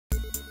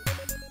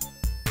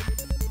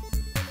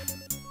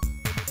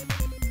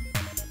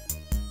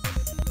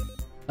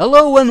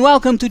Hello and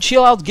welcome to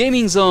Chill Out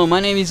Gaming Zone. My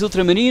name is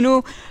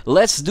Ultramarino.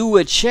 Let's do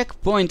a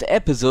checkpoint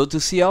episode to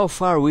see how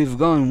far we've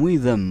gone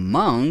with the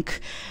monk.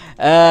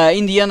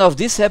 In the end of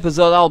this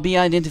episode I'll be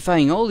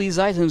identifying all these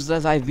items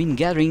that I've been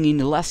gathering in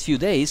the last few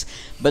days.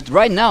 But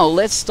right now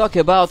let's talk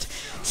about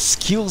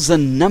skills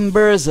and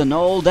numbers and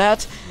all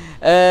that.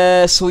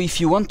 So if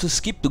you want to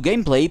skip the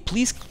gameplay,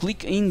 please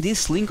click in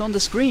this link on the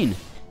screen.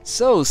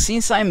 So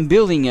since I'm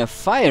building a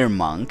fire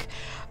monk,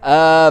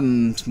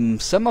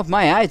 some of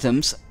my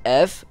items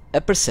have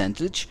a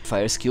percentage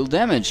fire skill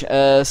damage.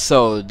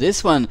 So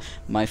this one,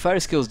 my fire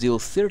skills deal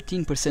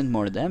 13%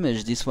 more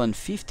damage, this one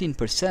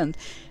 15%,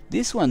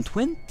 this one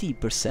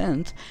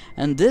 20%,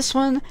 and this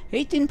one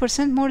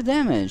 18% more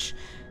damage.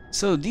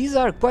 So these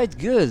are quite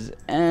good,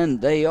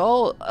 and they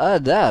all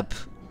add up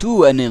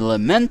to an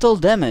elemental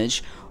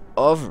damage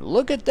of,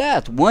 look at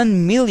that,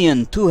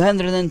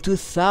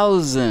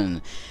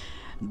 1,202,000.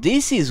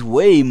 This is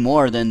way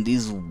more than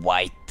this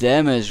white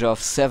damage of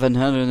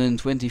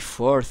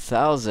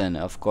 724,000,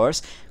 of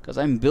course, because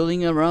I'm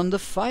building around the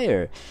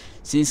fire,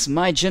 since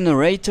my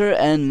generator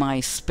and my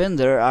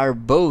spender are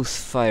both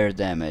fire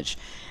damage.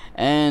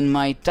 And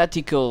my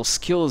tactical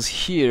skills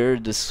here,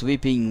 the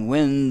sweeping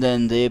wind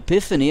and the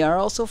epiphany, are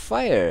also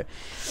fire.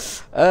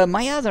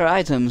 My other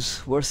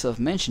items worth of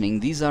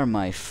mentioning, these are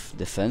my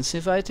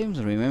defensive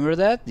items, remember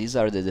that? These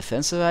are the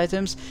defensive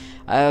items.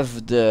 I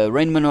have the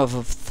Rainman of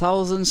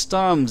 1,000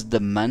 Storms, the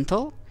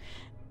mantle,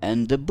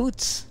 and the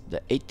boots,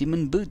 the 8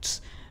 demon boots.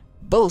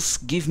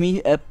 Both give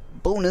me a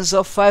bonus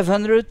of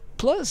 500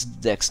 plus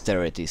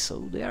dexterity,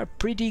 so they are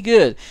pretty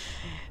good.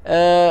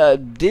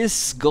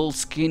 This gold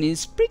skin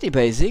is pretty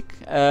basic,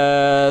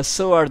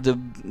 so are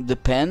the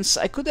pants.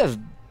 I could have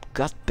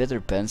got better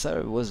pants, I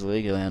was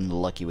really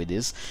unlucky with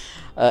this.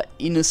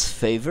 Inus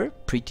favor,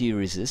 pretty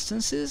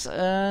resistances,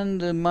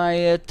 and my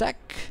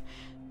attack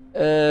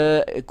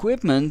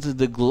equipment,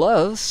 the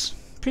gloves,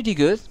 pretty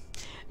good.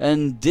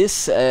 And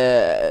this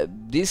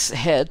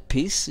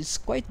headpiece is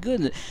quite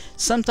good.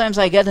 Sometimes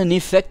I get an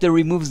effect that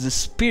removes the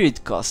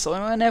spirit cost, so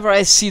whenever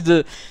I see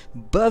the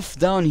buff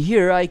down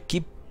here I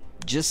keep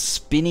just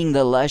spinning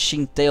the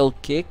lashing tail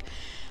kick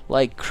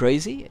like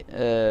crazy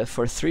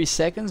for 3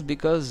 seconds,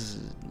 because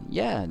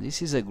yeah,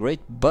 this is a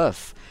great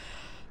buff.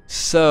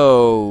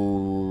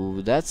 So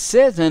that's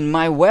it. And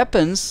my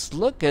weapons,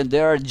 look, they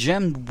are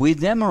gemmed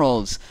with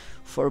emeralds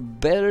for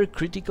better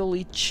critical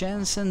hit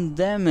chance and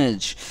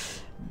damage.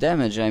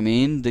 I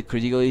mean, the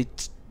critical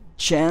hit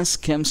chance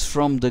comes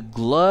from the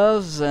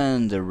gloves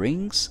and the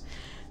rings.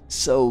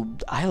 So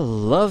I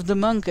love the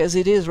monk as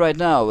it is right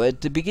now.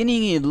 At the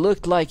beginning it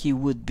looked like he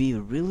would be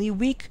really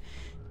weak,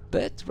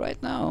 but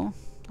right now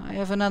I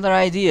have another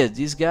idea.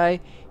 This guy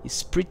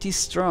is pretty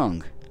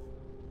strong.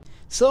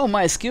 So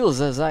my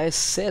skills, as I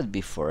said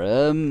before,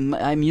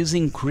 I'm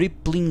using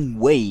Crippling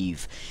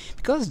Wave,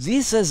 because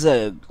this has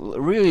a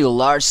really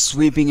large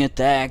sweeping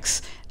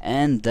attacks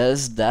and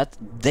does that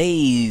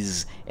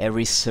daze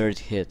every third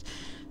hit.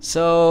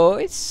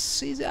 So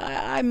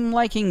I'm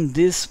liking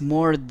this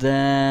more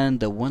than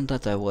the one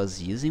that I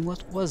was using.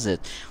 What was it?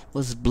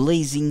 Was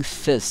Blazing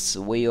Fists,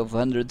 Way of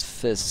 100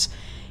 Fists.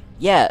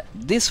 Yeah,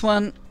 this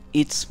one,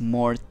 it's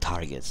more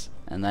targets,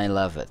 and I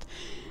love it.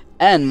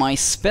 And my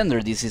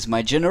spender, this is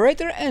my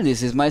generator, and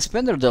this is my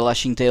spender. The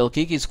lashing tail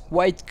kick is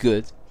quite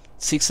good.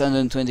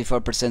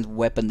 624%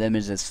 weapon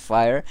damage as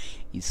fire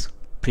is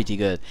pretty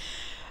good.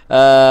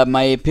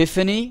 My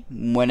epiphany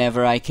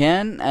whenever I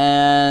can,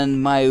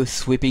 and my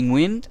sweeping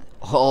wind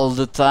all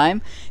the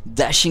time.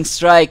 Dashing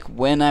strike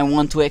when I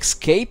want to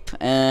escape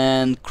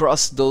and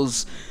cross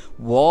those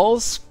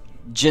walls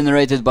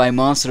generated by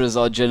monsters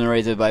or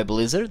generated by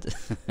Blizzard.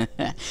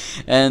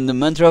 And the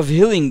mantra of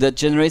healing that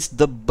generates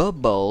the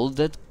bubble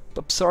that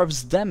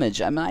absorbs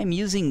damage. I'm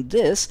using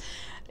this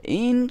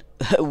in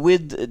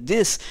with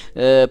this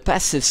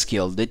passive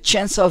skill, the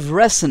chance of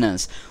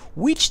resonance,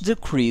 which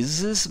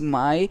decreases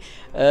my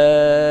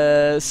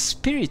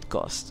spirit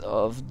cost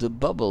of the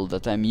bubble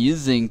that I'm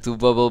using to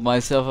bubble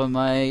myself and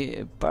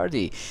my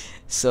party.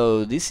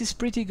 So this is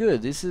pretty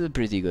good. This is a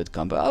pretty good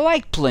combo. I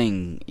like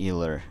playing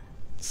healer,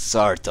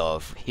 sort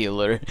of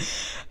healer.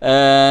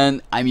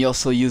 And I'm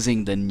also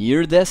using the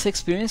near-death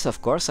experience.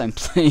 Of course, I'm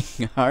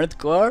playing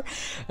hardcore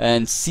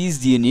and seize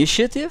the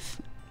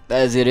initiative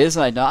as it is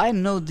right now. I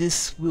know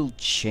this will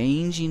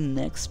change in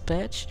next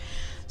patch.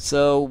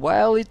 So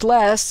while it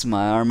lasts,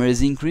 my armor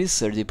is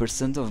increased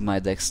 30% of my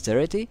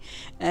dexterity,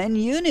 and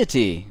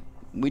unity,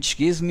 which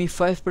gives me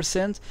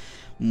 5%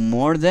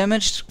 more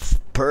damage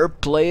per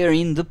player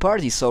in the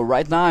party. So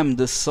right now I'm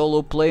the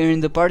solo player in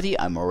the party,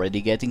 I'm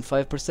already getting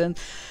 5%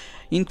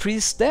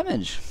 increased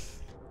damage.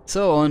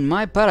 So on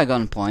my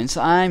Paragon points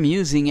I'm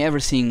using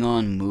everything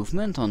on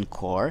movement, on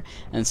core,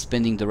 and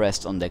spending the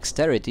rest on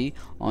dexterity.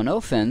 On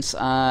offense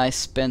I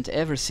spent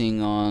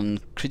everything on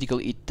critical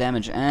hit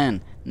damage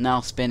and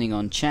now spending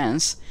on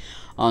chance.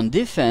 On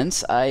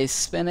defense I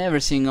spent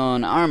everything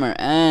on armor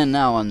and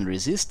now on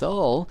resist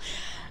all.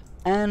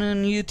 And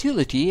on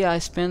utility I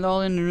spent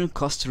all in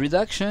cost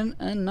reduction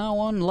and now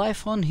on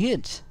life on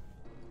hit.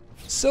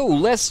 So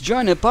let's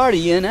join a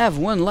party and have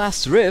one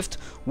last rift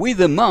with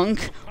the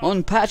monk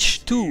on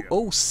patch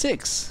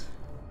 206.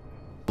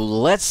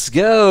 Let's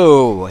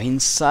go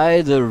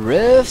inside the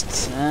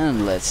rift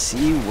and let's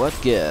see what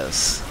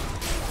gives.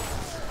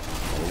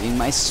 Getting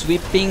my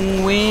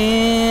sweeping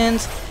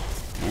wind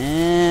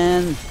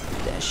and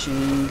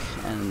dashing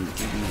and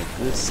giving a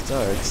good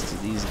start to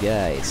these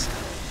guys.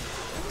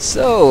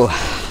 So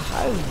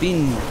I've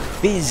been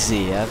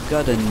busy. I've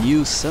got a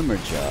new summer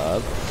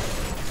job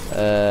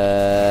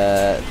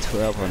to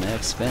help on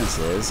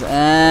expenses,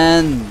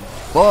 and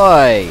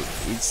boy,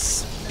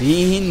 it's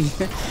been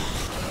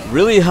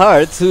really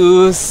hard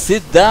to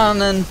sit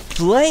down and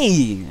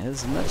play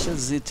as much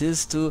as it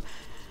is to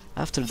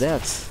after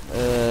that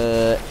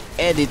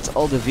edit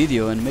all the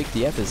video and make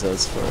the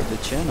episodes for the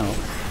channel.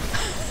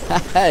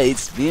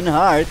 It's been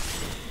hard,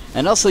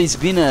 and also it's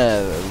been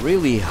a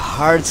really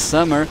hard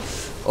summer.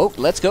 Oh,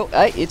 let's go.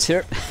 Aye, it's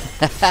here.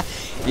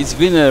 It's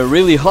been a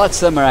really hot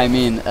summer, I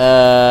mean,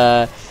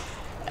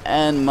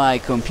 and my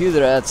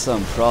computer had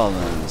some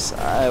problems.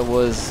 I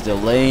was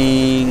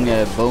delaying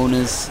a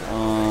bonus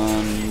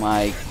on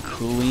my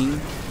cooling,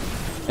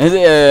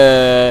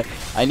 and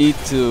I need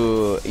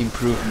to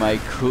improve my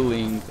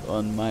cooling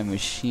on my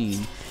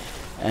machine,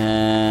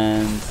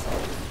 and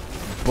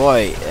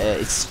boy,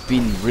 it's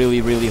been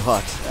really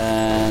hot,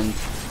 and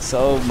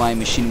so my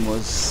machine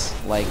was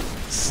like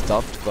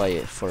stopped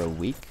for a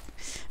week.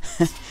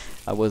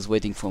 I was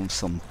waiting for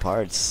some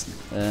parts.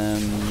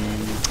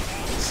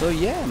 So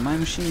yeah, my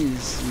machine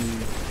is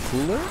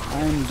cooler.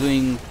 I'm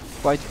doing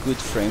quite good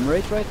frame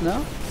rate right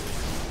now.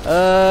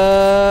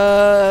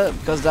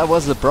 Because that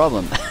was the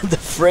problem. The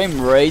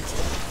frame rate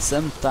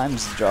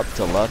sometimes dropped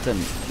a lot, and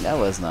that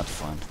was not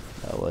fun.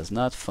 That was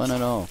not fun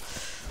at all.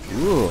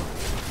 Ooh.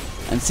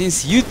 And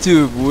since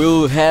YouTube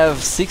will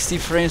have 60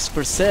 frames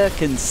per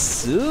second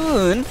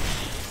soon,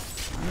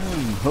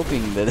 I'm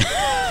hoping that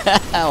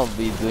I'll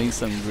be doing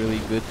some really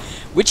good,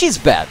 which is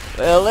bad.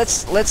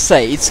 Let's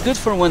say it's good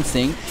for one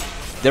thing.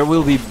 There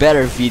will be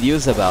better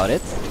videos about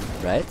it,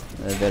 right?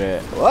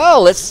 Better.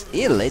 Well, let's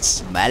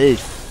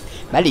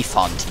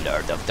Malefont,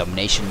 Lord of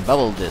Domination,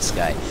 bubble this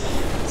guy.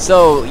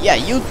 So yeah,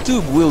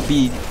 YouTube will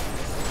be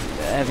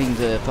having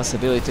the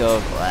possibility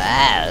of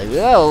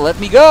well, let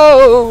me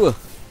go.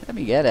 Let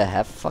me get a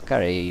half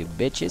fucker, you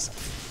bitches.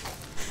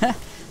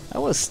 I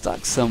was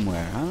stuck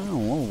somewhere. I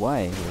don't know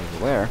why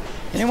or where.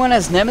 Anyone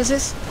has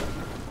Nemesis?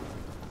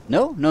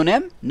 No? No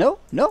Nem? No?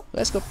 No?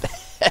 Let's go.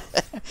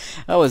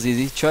 That was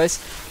easy choice.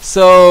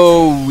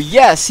 So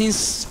yeah,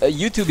 since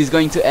YouTube is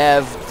going to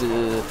have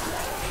the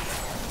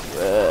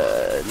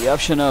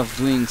option of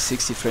doing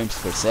 60 frames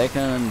per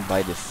second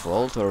by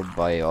default or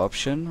by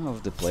option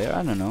of the player,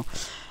 I don't know.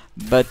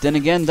 But then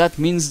again, that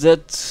means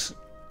that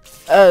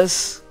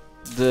us,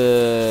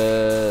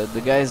 the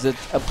guys that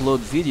upload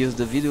videos,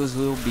 the videos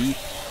will be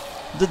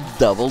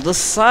double the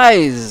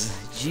size.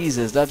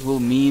 Jesus, that will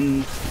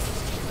mean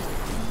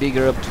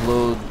bigger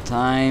upload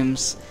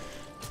times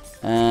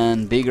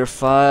and bigger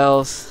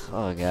files.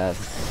 Oh god.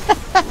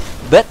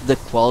 But the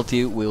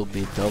quality will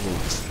be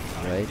doubled,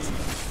 right?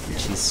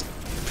 Which is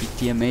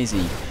pretty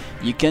amazing.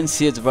 You can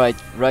see it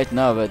right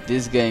now, but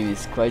this game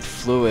is quite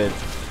fluid.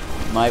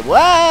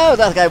 Wow,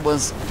 that guy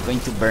was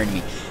going to burn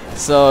me.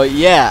 So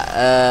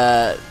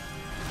yeah,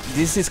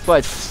 this is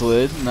quite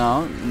fluid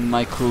now.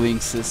 My cooling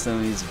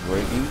system is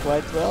working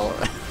quite well.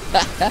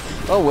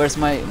 Oh, where's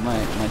my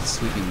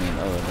sweeping main?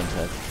 Oh, I don't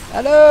have.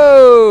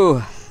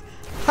 Hello!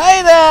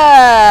 Hi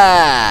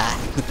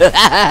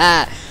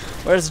there!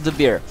 Where's the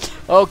beer?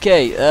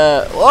 Okay,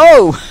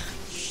 oh!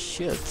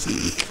 Shit.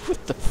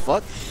 What the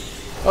fuck?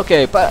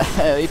 Okay,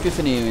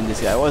 Epiphany in this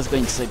guy. I was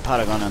going to say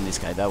Paragon on this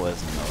guy. That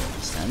was no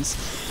sense.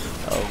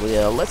 Oh,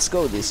 well, let's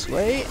go this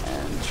way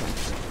and try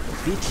to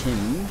beat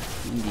him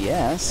in the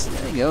ass.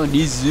 There you go,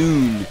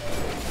 Nizun.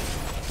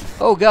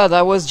 Oh god,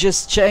 I was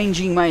just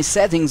changing my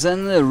settings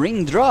and the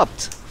ring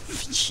dropped.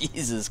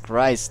 Jesus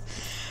Christ.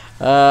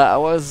 I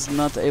was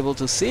not able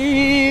to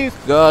see.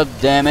 God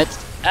damn it.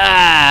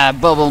 Ah,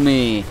 bubble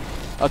me.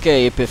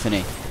 Okay,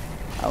 Epiphany.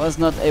 I was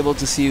not able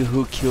to see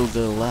who killed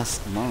the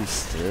last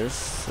monster,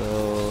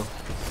 so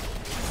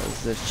I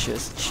was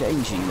just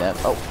changing that.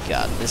 Oh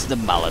god, this is the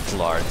Mallet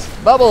Lord.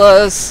 Bubble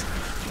us!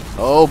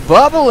 Oh,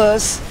 bubble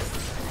us!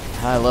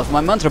 I love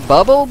my mantra.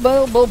 Bubble,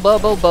 bubble,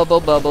 bubble, bubble,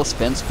 bubble,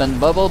 spin, spin,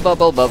 bubble,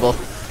 bubble, bubble.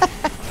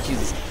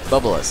 Jesus,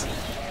 bubble us.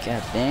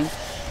 God dang.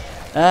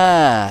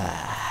 Ah.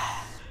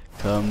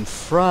 Come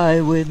fry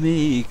with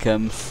me,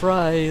 come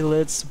fry,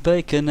 let's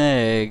bake an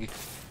egg.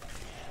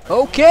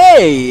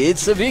 Okay,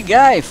 it's a big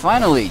guy,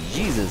 finally.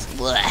 Jesus.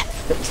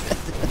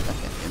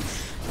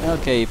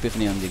 Okay,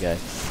 Epiphany on the guy.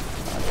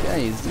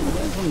 Okay, he's doing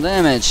some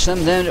damage,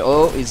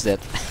 Oh, he's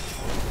dead.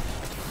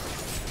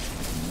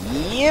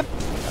 Yep.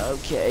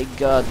 Okay,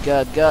 God.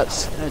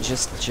 I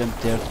just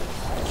jumped there to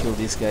kill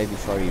this guy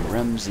before he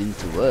runs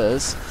into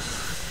us.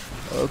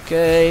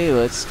 Okay,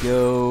 let's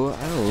go.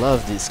 I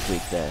love this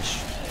quick dash.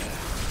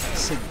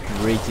 It's a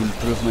great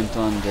improvement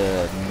on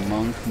the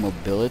monk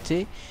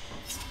mobility.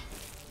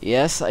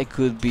 Yes, I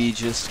could be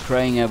just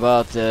crying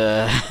about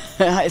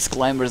Ice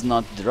Climber's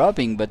not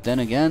dropping, but then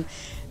again,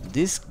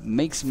 this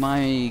makes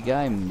my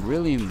guy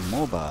really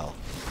mobile.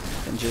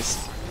 Can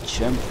just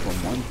jump from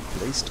one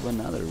place to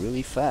another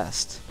really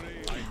fast.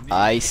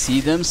 I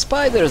see them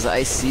spiders,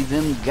 I see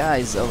them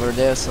guys over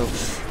there, so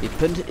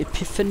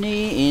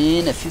Epiphany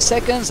in a few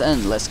seconds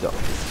and let's go.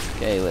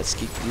 Okay, let's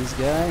kick this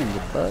guy in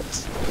the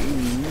butt.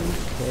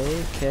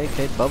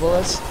 Okay, bubble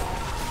us.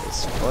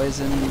 There's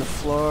poison in the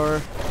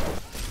floor.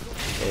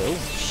 Okay, oh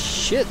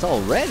shit,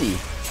 already?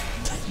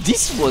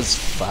 This was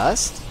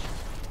fast.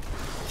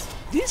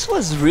 This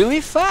was really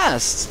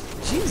fast.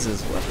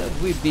 Jesus, what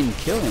have we been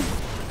killing?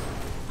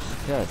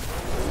 God.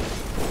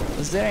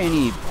 Was there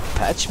any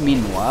patch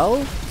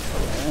meanwhile?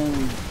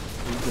 And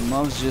the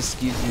mobs just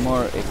give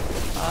more.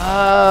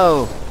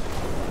 Oh!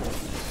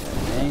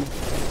 Okay.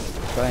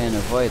 Try and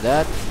avoid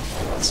that.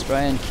 Let's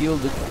try and kill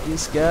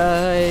this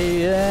guy.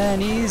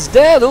 And he's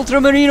dead!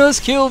 Ultramarinos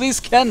kill this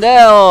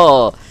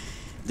Candle!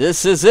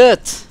 This is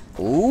it!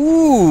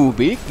 Ooh,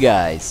 big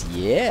guys,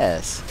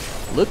 yes!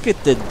 Look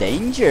at the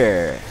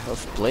danger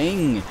of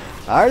playing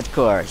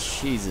hardcore.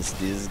 Jesus,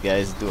 these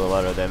guys do a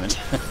lot of damage.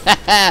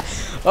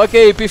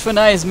 Okay,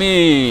 epiphanize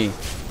me!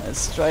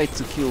 Let's try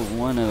to kill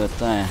one at a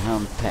time.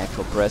 Hound Pack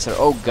Oppressor.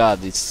 Oh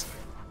god, it's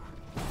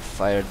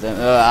fire damage.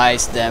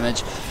 Ice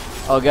damage.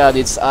 Oh god,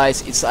 it's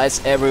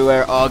ice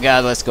everywhere. Oh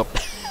god, let's go.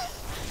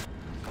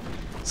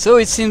 So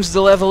it seems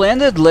the level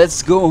ended.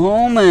 Let's go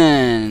home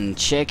and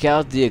check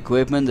out the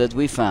equipment that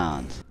we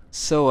found.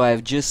 So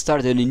I've just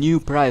started a new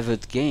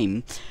private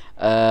game.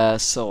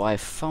 So I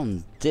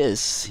found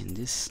this in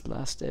this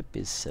last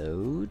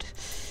episode.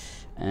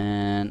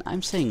 And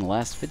I'm saying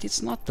last, but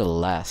it's not the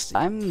last.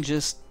 I'm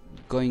just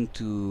going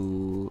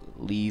to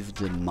leave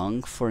the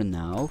monk for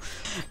now,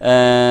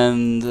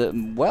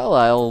 and well,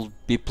 I'll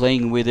be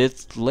playing with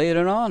it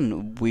later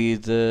on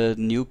with the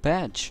new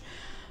patch.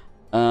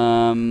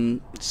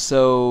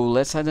 So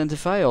let's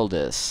identify all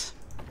this.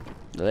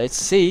 Let's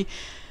see.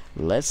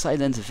 Let's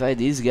identify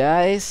these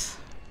guys.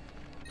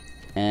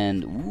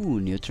 And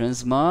ooh, new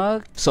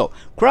transmog. So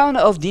Crown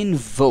of the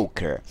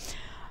Invoker.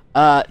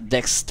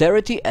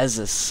 Dexterity as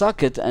a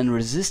socket and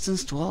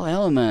resistance to all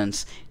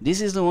elements. This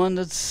is the one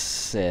that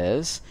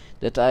says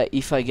that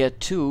if I get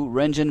 2,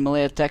 range and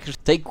melee attackers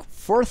take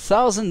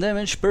 4000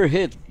 damage per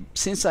hit.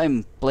 Since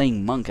I'm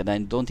playing monk and I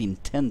don't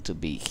intend to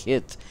be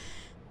hit,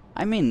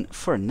 I mean,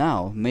 for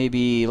now,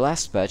 maybe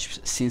last patch,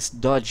 since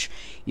dodge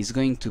is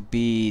going to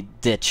be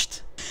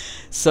ditched.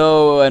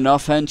 So an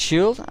offhand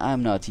shield,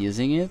 I'm not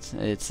using it.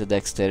 It's a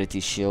dexterity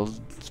shield.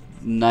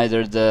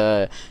 Neither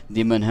the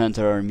Demon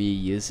Hunter or me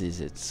uses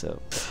it,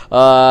 so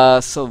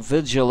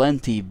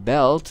Vigilante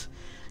Belt,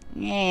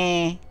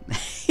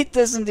 it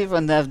doesn't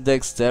even have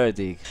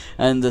dexterity.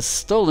 And the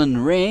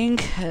Stolen Ring,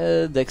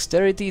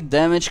 dexterity,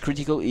 damage,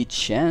 critical hit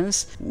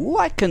chance. Ooh,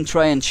 I can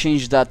try and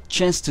change that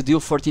chance to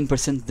deal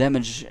 14%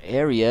 damage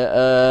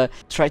area.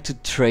 Try to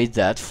trade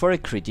that for a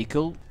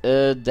critical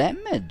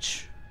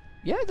damage.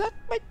 Yeah, that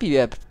might be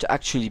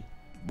actually.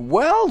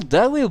 Well,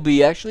 that will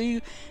be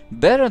actually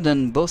better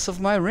than both of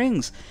my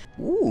rings.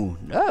 Ooh,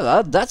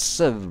 that's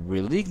a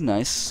really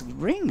nice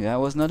ring. I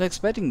was not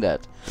expecting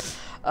that.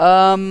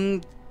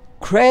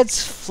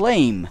 Cred's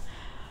Flame.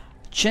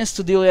 Chance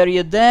to deal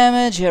area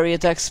damage, area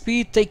attack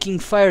speed, taking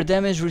fire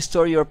damage,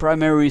 restore your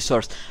primary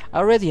resource. I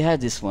already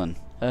had this one.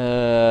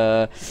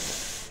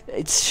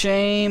 It's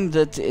shame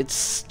that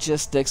it's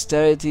just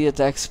dexterity,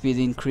 attack speed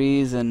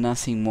increase and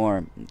nothing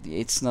more.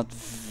 It's not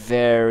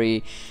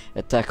very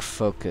attack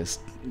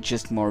focused,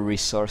 just more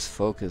resource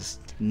focused.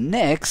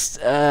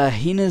 Next,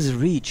 Hina's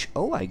Reach.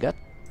 Oh, I got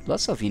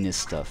lots of Hina's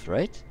stuff,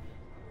 right?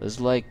 It's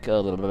like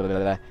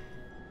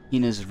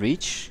Hina's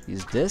Reach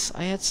is this.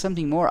 I had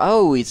something more.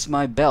 Oh, it's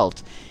my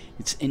belt.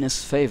 It's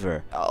Hina's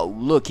Favor. Oh,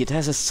 look, it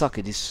has a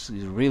socket. It's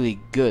really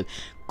good.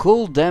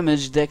 Cool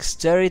damage,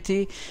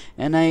 dexterity,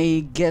 and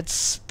I get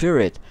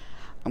Spirit.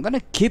 I'm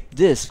gonna keep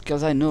this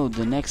because I know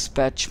the next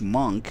patch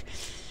monk.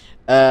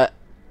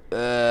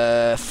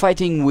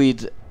 Fighting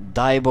with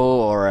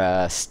Diablo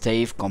or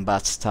stave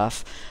combat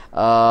stuff,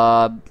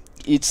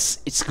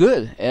 it's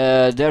good.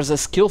 There's a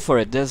skill for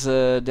it.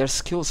 There's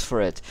skills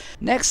for it.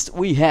 Next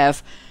we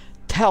have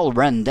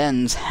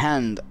Talrandan's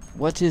Hand.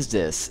 What is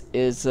this?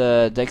 It's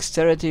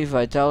dexterity,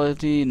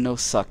 vitality, no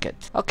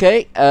socket.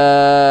 Okay,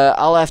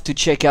 I'll have to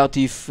check out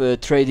if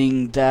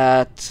trading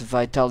that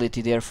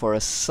vitality there for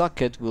a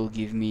socket will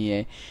give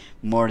me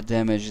more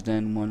damage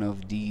than one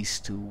of these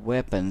two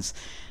weapons.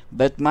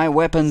 But my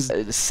weapons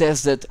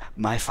says that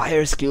my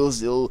fire skills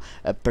deal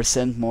a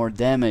 % more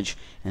damage,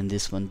 and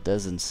this one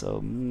doesn't.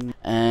 So,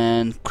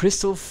 and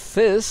Crystal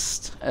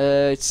Fist,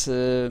 it's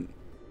a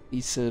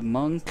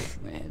monk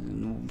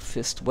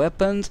fist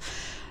weapon.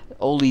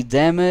 Only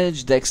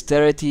damage,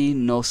 dexterity,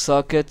 no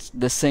socket.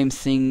 The same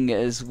thing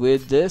as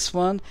with this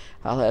one.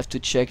 I'll have to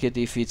check it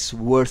if it's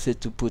worth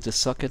it to put a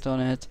socket on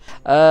it.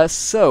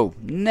 So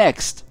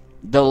next,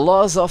 The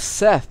Laws of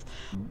Seth.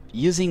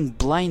 Using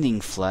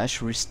Blinding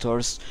Flash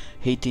restores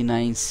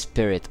 89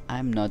 spirit.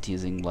 I'm not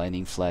using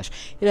Blinding Flash.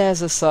 It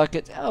has a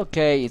socket,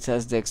 okay. It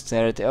has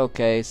dexterity,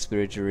 okay.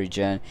 Spiritual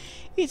regen,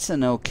 it's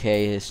an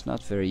okay. It's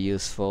not very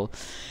useful.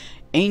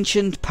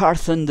 Ancient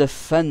Parthen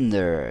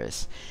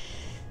Defenders.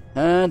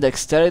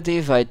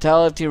 Dexterity,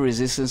 vitality,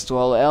 resistance to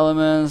all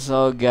elements.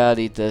 Oh god,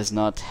 it does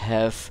not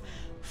have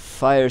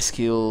fire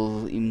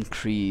skill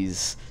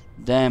increase.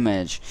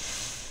 Damage.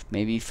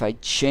 Maybe if I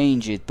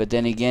change it, but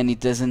then again it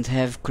doesn't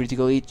have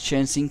critical hit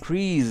chance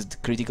increased,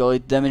 critical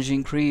hit damage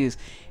increase.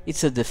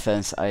 It's a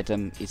defense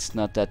item, it's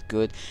not that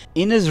good.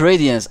 Inus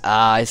Radiance,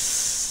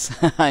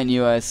 I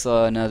knew I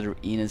saw another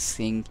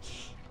Inus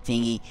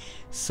thingy.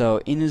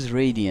 So Inus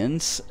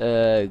Radiance,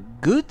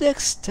 good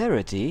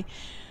dexterity,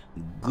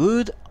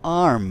 good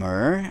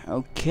armor,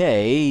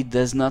 okay,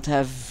 does not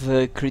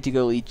have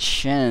critical hit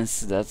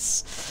chance,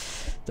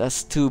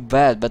 that's too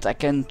bad, but I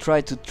can try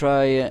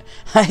to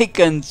I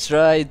can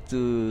try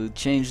to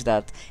change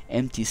that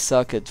empty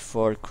socket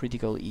for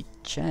critical hit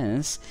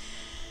chance,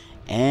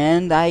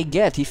 and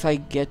if I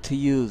get to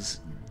use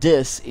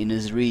this in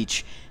his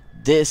reach,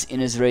 this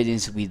in his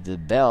radiance with the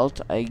belt,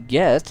 I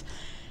get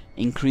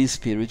increased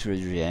spirit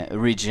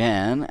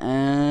regen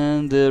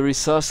and the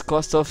resource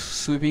cost of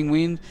Sweeping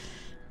Wind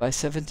by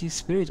 70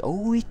 spirit.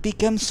 Oh, it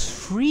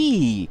becomes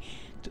free.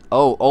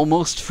 Oh,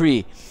 almost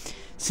free.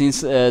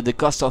 Since the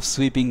cost of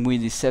Sweeping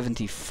Wind is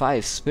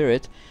 75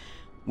 spirit,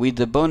 with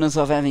the bonus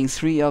of having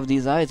 3 of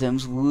these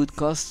items would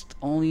cost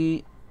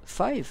only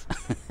 5.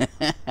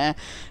 This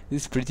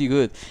is pretty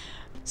good.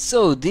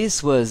 So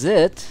this was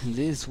it.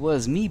 This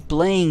was me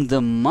playing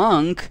the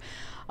monk.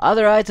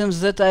 Other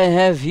items that I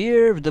have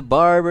here: the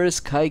barber,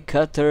 sky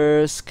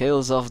cutter,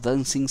 scales of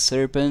dancing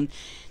serpent.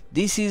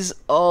 This is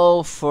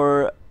all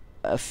for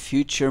a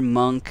future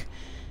monk.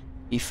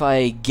 If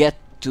I get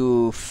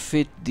to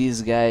fit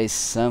these guys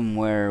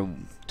somewhere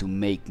to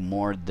make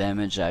more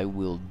damage, I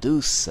will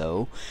do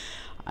so.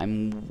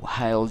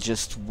 I'll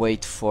just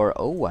wait for...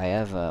 oh, I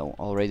have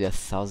already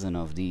 1,000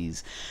 of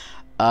these.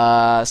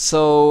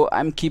 So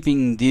I'm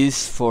keeping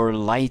this for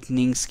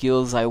lightning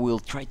skills. I will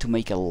try to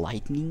make a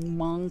lightning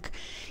monk.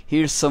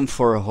 Here's some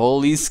for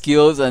holy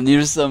skills and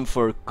here's some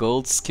for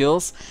cold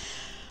skills.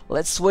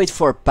 Let's wait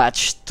for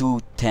patch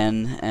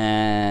 2.10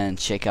 and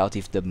check out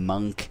if the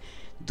monk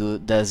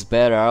does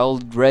better. I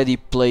already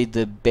played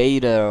the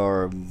beta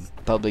or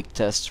public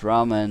test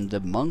ROM and the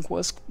monk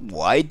was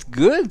quite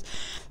good.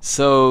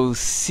 So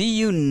see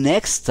you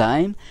next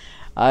time.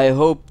 I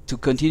hope to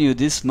continue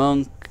this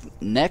monk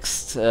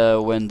next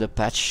when the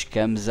patch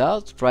comes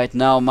out. Right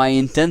now my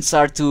intents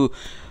are to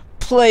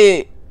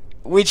play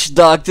Witch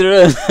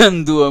Doctor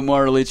and do a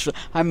more literal...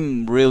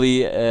 I'm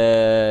really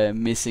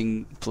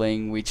missing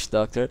playing Witch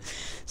Doctor.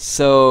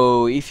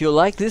 So if you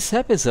like this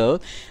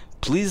episode,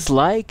 please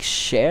like,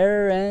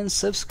 share and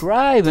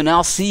subscribe, and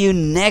I'll see you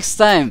next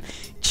time.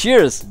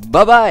 Cheers,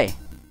 bye bye.